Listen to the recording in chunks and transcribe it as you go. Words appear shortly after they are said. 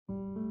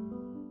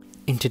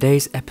In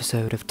today's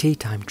episode of Tea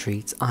Time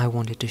Treats, I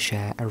wanted to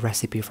share a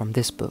recipe from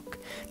this book,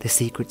 The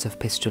Secrets of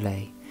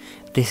Pistoulet.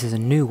 This is a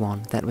new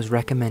one that was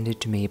recommended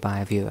to me by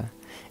a viewer.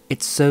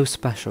 It's so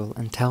special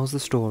and tells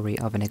the story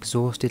of an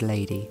exhausted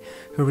lady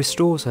who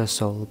restores her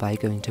soul by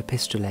going to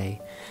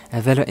Pistoulet,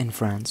 a villa in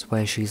France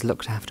where she's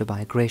looked after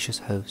by gracious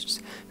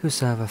hosts who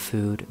serve her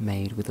food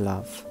made with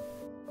love.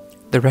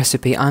 The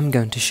recipe I'm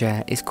going to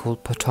share is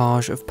called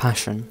Potage of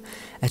Passion,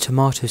 a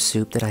tomato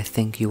soup that I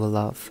think you will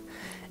love.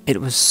 It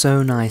was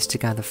so nice to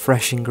gather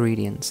fresh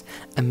ingredients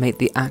and make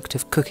the act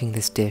of cooking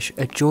this dish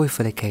a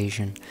joyful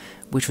occasion,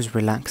 which was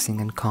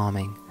relaxing and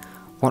calming.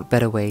 What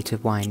better way to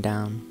wind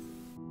down?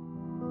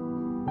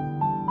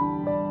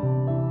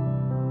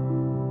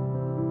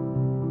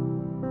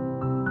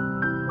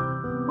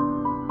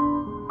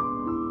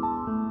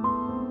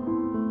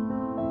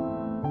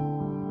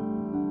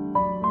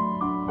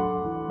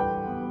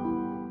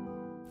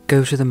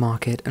 Go to the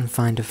market and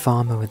find a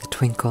farmer with a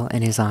twinkle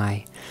in his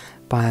eye.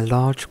 Buy a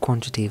large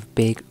quantity of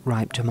big,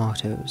 ripe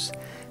tomatoes.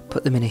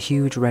 Put them in a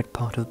huge red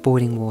pot of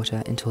boiling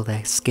water until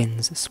their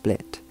skins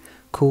split.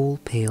 Cool,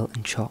 peel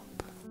and chop.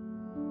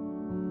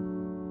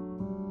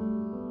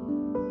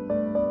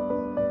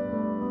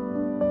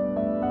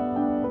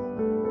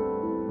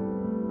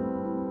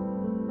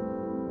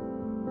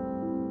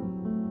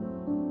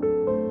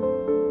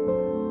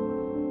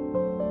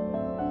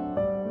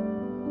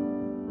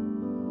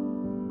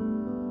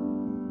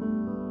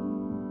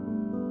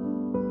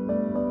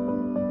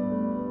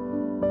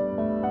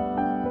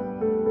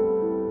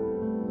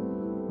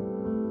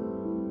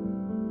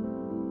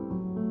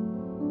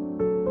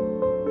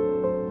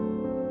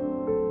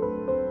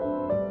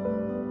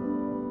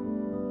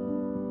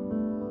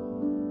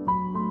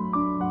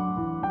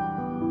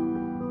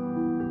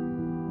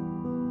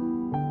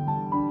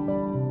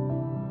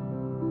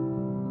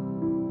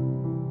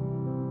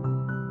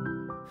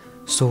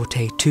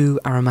 Sauté 2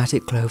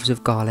 aromatic cloves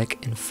of garlic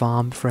in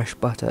farm fresh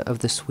butter of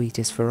the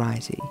sweetest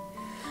variety.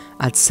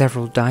 Add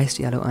several diced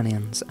yellow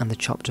onions and the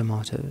chopped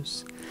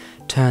tomatoes.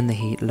 Turn the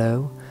heat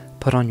low,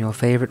 put on your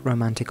favourite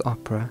romantic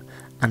opera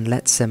and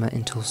let simmer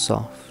until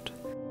soft.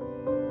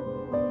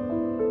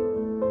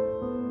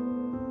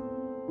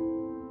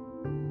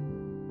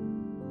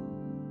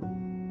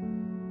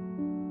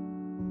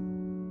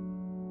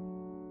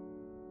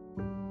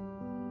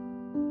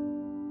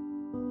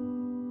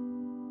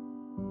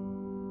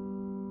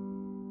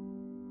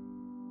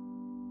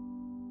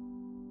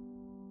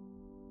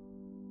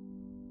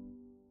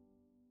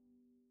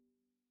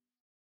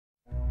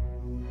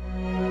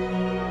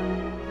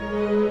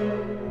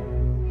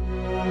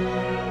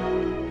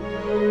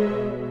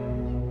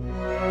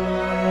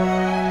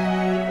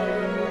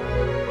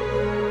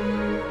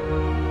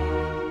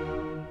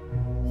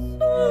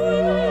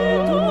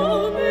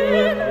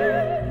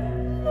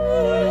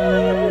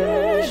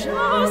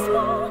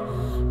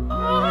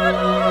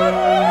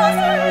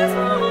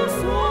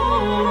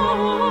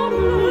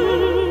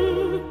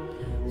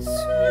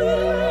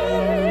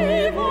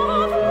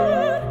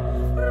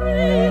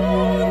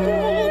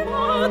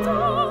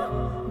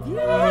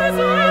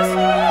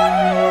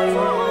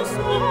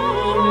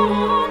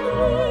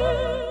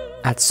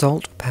 Add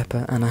salt,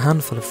 pepper and a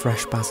handful of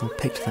fresh basil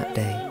picked that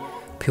day.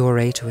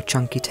 Puree to a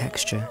chunky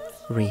texture,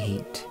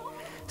 reheat.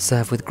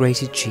 Serve with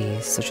grated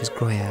cheese such as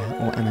Gruyere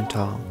or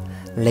Emmental,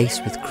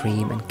 laced with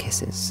cream and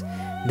kisses.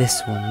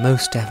 This will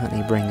most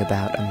definitely bring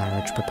about a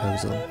marriage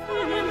proposal.